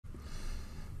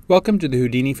Welcome to the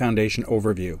Houdini Foundation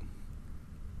Overview.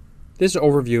 This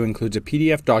overview includes a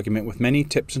PDF document with many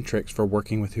tips and tricks for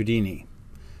working with Houdini.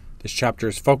 This chapter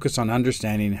is focused on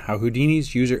understanding how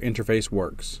Houdini's user interface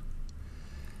works.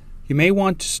 You may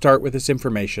want to start with this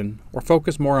information or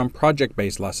focus more on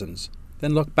project-based lessons,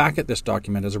 then look back at this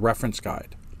document as a reference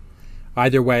guide.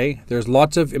 Either way, there's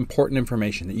lots of important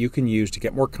information that you can use to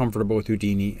get more comfortable with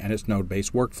Houdini and its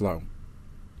node-based workflow.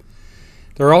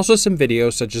 There are also some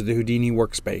videos such as the Houdini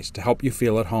Workspace to help you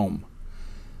feel at home.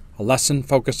 A lesson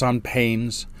focused on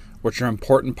panes, which are an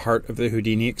important part of the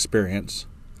Houdini experience.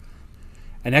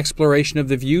 An exploration of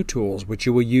the view tools, which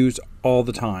you will use all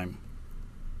the time.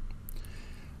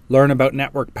 Learn about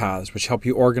network paths, which help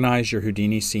you organize your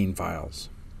Houdini scene files.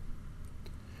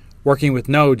 Working with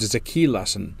nodes is a key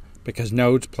lesson because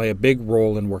nodes play a big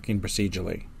role in working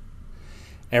procedurally.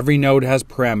 Every node has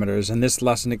parameters, and this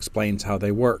lesson explains how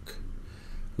they work.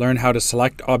 Learn how to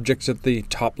select objects at the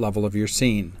top level of your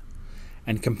scene,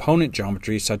 and component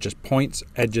geometry such as points,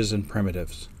 edges, and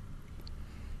primitives.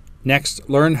 Next,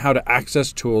 learn how to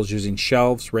access tools using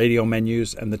shelves, radial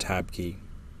menus, and the tab key.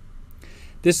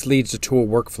 This leads to tool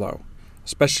workflow,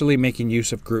 especially making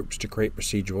use of groups to create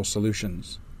procedural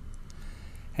solutions.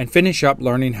 And finish up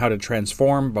learning how to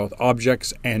transform both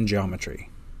objects and geometry.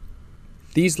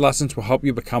 These lessons will help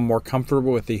you become more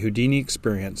comfortable with the Houdini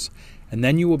experience, and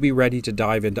then you will be ready to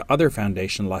dive into other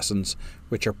foundation lessons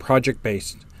which are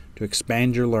project-based to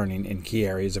expand your learning in key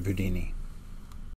areas of Houdini.